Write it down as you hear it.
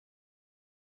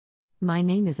My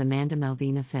name is Amanda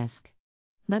Melvina Fisk.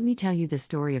 Let me tell you the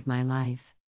story of my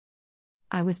life.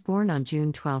 I was born on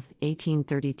June 12,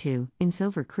 1832, in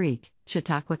Silver Creek,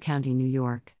 Chautauqua County, New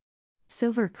York.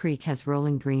 Silver Creek has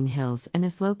rolling green hills and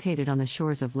is located on the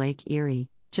shores of Lake Erie,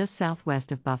 just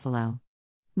southwest of Buffalo.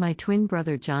 My twin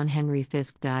brother John Henry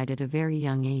Fisk died at a very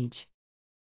young age.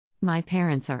 My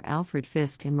parents are Alfred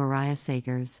Fisk and Mariah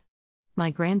Sagers. My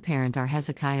grandparents are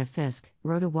Hezekiah Fisk,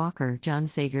 Rhoda Walker, John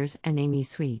Sagers, and Amy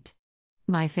Sweet.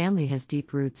 My family has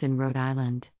deep roots in Rhode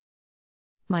Island.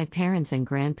 My parents and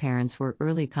grandparents were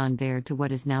early converted to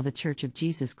what is now the Church of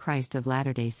Jesus Christ of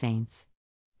Latter-day Saints.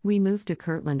 We moved to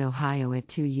Kirtland, Ohio at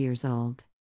 2 years old.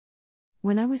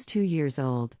 When I was 2 years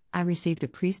old, I received a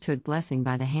priesthood blessing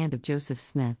by the hand of Joseph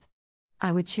Smith.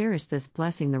 I would cherish this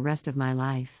blessing the rest of my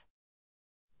life.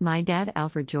 My dad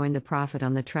Alfred joined the prophet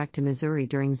on the trek to Missouri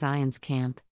during Zion's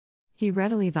camp. He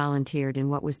readily volunteered in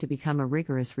what was to become a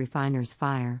rigorous refiner's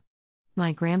fire.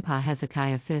 My grandpa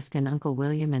Hezekiah Fisk and Uncle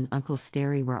William and Uncle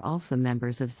Sterry were also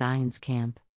members of Zion's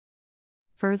camp.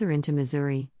 Further into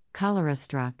Missouri, cholera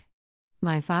struck.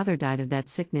 My father died of that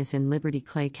sickness in Liberty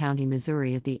Clay County,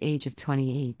 Missouri at the age of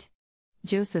 28.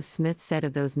 Joseph Smith said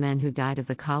of those men who died of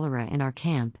the cholera in our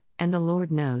camp, "And the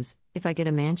Lord knows, if I get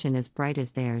a mansion as bright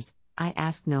as theirs, I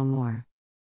ask no more."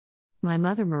 My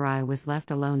mother Mariah was left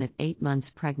alone at 8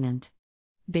 months pregnant.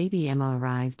 Baby Emma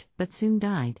arrived, but soon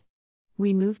died.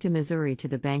 We moved to Missouri to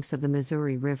the banks of the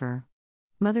Missouri River.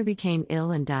 Mother became ill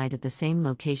and died at the same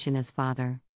location as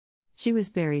father. She was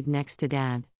buried next to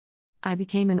Dad. I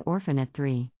became an orphan at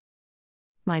 3.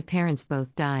 My parents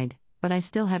both died, but I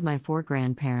still had my 4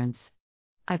 grandparents.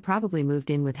 I probably moved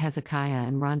in with Hezekiah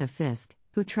and Rhonda Fisk,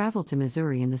 who traveled to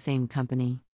Missouri in the same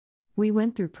company. We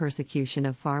went through persecution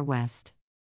of far west.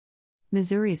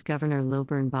 Missouri's Governor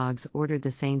Lilburn Boggs ordered the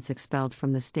Saints expelled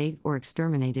from the state or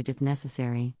exterminated if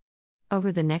necessary.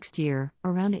 Over the next year,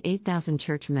 around 8,000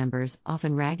 church members,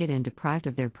 often ragged and deprived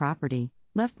of their property,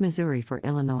 left Missouri for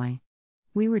Illinois.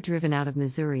 We were driven out of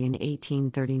Missouri in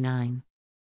 1839.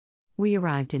 We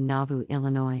arrived in Nauvoo,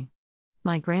 Illinois.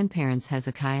 My grandparents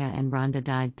Hezekiah and Rhonda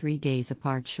died 3 days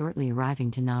apart shortly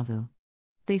arriving to Nauvoo.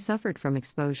 They suffered from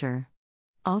exposure.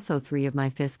 Also 3 of my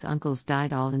Fisk uncles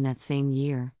died all in that same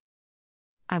year.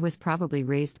 I was probably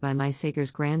raised by my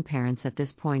Sagers grandparents at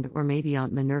this point, or maybe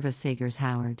Aunt Minerva Sagers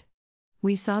Howard.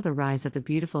 We saw the rise of the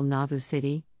beautiful Nauvoo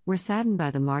city, were saddened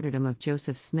by the martyrdom of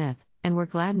Joseph Smith, and were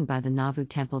gladdened by the Nauvoo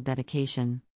temple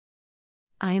dedication.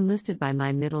 I am listed by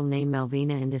my middle name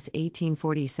Melvina in this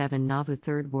 1847 Nauvoo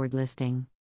 3rd Ward listing.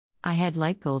 I had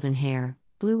light golden hair,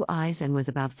 blue eyes, and was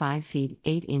about 5 feet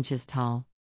 8 inches tall.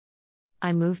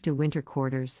 I moved to winter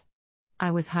quarters.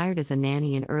 I was hired as a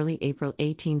nanny in early April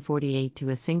 1848 to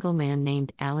a single man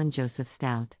named Alan Joseph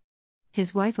Stout.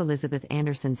 His wife Elizabeth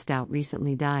Anderson Stout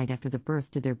recently died after the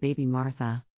birth to their baby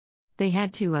Martha. They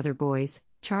had 2 other boys,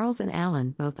 Charles and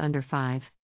Alan, both under 5.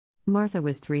 Martha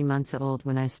was 3 months old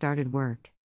when I started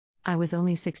work. I was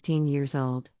only 16 years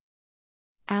old.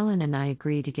 Alan and I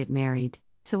agreed to get married,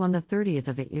 so on the 30th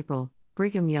of April,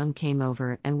 Brigham Young came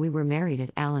over and we were married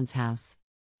at Alan's house.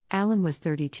 Alan was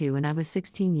 32 and I was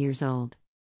 16 years old.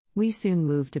 We soon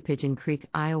moved to Pigeon Creek,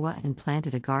 Iowa, and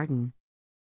planted a garden.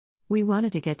 We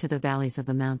wanted to get to the valleys of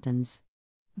the mountains.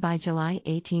 By July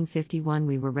 1851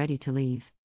 we were ready to leave.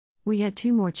 We had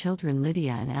 2 more children,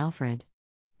 Lydia and Alfred.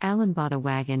 Alan bought a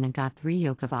wagon and got 3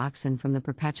 yoke of oxen from the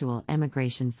Perpetual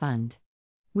Emigration Fund.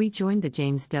 We joined the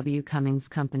James W. Cummings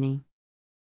Company.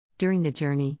 During the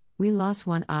journey, we lost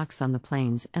 1 ox on the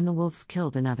plains and the wolves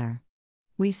killed another.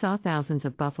 We saw thousands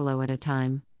of buffalo at a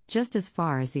time, just as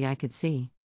far as the eye could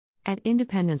see. At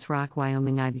Independence Rock,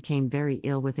 Wyoming, I became very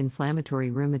ill with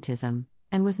inflammatory rheumatism,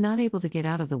 and was not able to get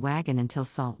out of the wagon until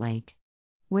Salt Lake.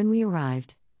 When we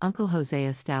arrived, Uncle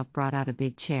Hosea Stout brought out a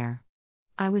big chair.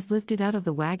 I was lifted out of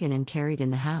the wagon and carried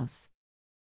in the house.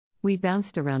 We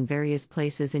bounced around various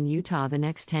places in Utah the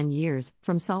next 10 years,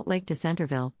 from Salt Lake to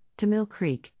Centerville, to Mill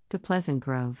Creek, to Pleasant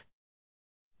Grove.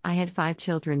 I had 5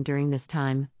 children during this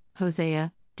time: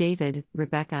 Hosea, David,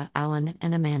 Rebecca, Alan,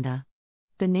 and Amanda.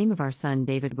 The name of our son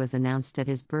David was announced at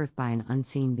his birth by an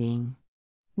unseen being.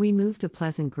 We moved to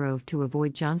Pleasant Grove to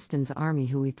avoid Johnston's army,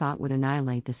 who we thought would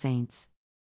annihilate the Saints.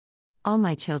 All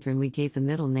my children we gave the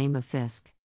middle name of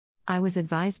Fisk. I was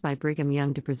advised by Brigham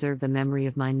Young to preserve the memory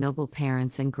of my noble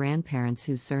parents and grandparents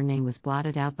whose surname was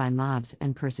blotted out by mobs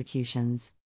and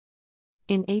persecutions.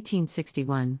 In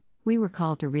 1861, we were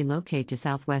called to relocate to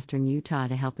southwestern Utah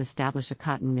to help establish a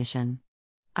cotton mission.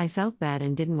 I felt bad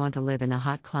and didn't want to live in a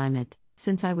hot climate,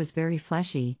 since I was very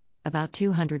fleshy, about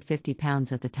 250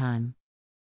 pounds at the time.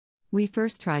 We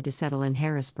first tried to settle in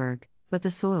Harrisburg, but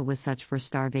the soil was such for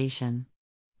starvation.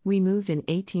 We moved in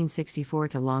 1864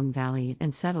 to Long Valley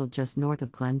and settled just north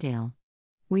of Glendale.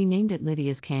 We named it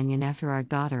Lydia's Canyon after our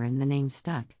daughter and the name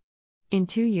stuck. In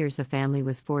 2 years the family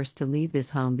was forced to leave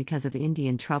this home because of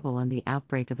Indian trouble and the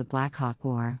outbreak of the Black Hawk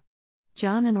War.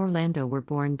 John and Orlando were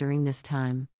born during this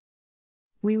time.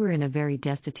 We were in a very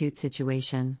destitute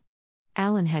situation.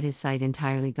 Alan had his sight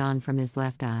entirely gone from his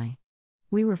left eye.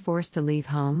 We were forced to leave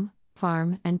home,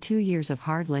 farm, and 2 years of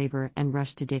hard labor and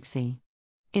rush to Dixie.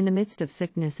 In the midst of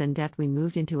sickness and death we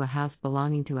moved into a house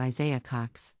belonging to Isaiah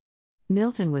Cox.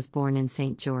 Milton was born in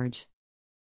St. George.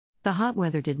 The hot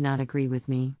weather did not agree with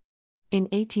me. In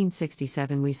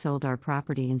 1867 we sold our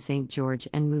property in St. George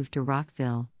and moved to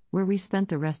Rockville, where we spent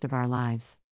the rest of our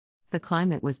lives. The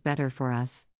climate was better for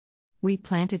us. We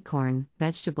planted corn,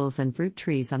 vegetables and fruit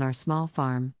trees on our small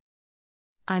farm.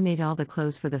 I made all the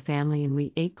clothes for the family and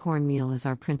we ate cornmeal as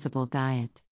our principal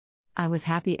diet. I was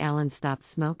happy Alan stopped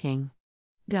smoking.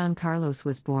 Don Carlos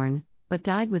was born, but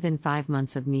died within 5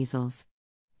 months of measles.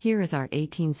 Here is our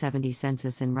 1870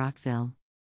 census in Rockville.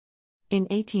 In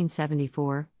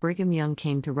 1874, Brigham Young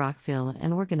came to Rockville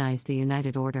and organized the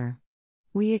United Order.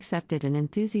 We accepted and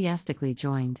enthusiastically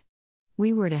joined.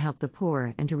 We were to help the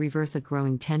poor and to reverse a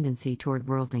growing tendency toward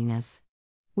worldliness.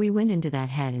 We went into that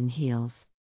head and heels.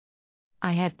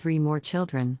 I had 3 more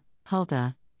children,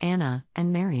 Hulda, Anna,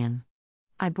 and Marion.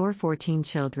 I bore 14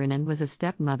 children and was a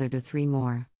stepmother to 3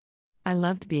 more. I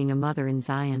loved being a mother in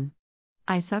Zion.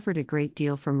 I suffered a great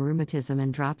deal from rheumatism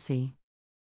and dropsy.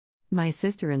 My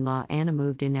sister-in-law Anna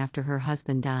moved in after her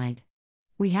husband died.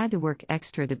 We had to work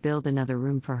extra to build another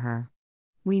room for her.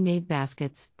 We made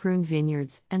baskets, pruned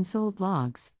vineyards, and sold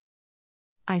logs.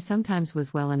 I sometimes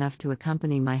was well enough to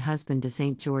accompany my husband to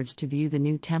St. George to view the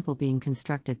new temple being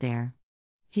constructed there.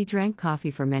 He drank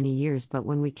coffee for many years, but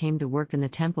when we came to work in the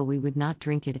temple we would not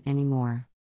drink it anymore.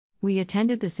 We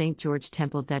attended the St. George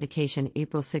Temple dedication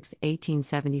April 6,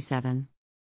 1877.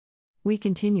 We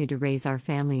continued to raise our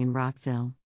family in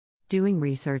Rockville. Doing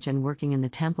research and working in the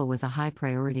temple was a high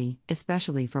priority,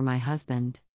 especially for my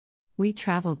husband. We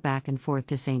traveled back and forth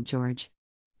to St. George.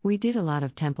 We did a lot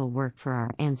of temple work for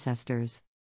our ancestors.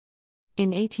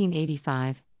 In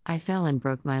 1885, I fell and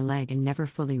broke my leg and never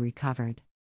fully recovered.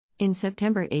 In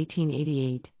September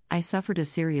 1888, I suffered a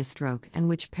serious stroke and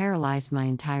which paralyzed my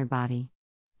entire body.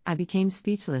 I became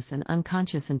speechless and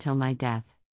unconscious until my death.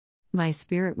 My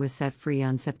spirit was set free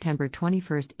on September 21,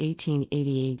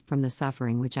 1888 from the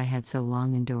suffering which I had so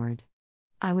long endured.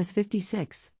 I was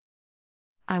 56.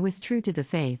 I was true to the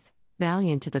faith,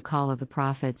 valiant to the call of the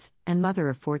prophets, and mother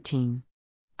of 14.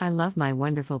 I love my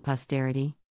wonderful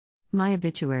posterity. My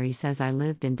obituary says I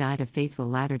lived and died a faithful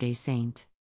Latter-day Saint.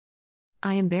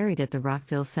 I am buried at the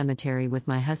Rockville Cemetery with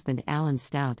my husband Alan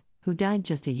Stout, who died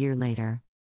just a year later.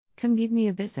 Come give me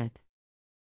a visit.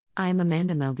 I am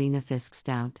Amanda Melvina Fisk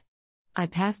Stout. I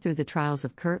passed through the trials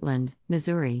of Kirtland,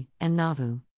 Missouri, and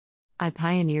Nauvoo. I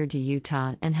pioneered to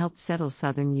Utah and helped settle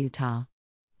southern Utah.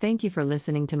 Thank you for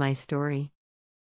listening to my story.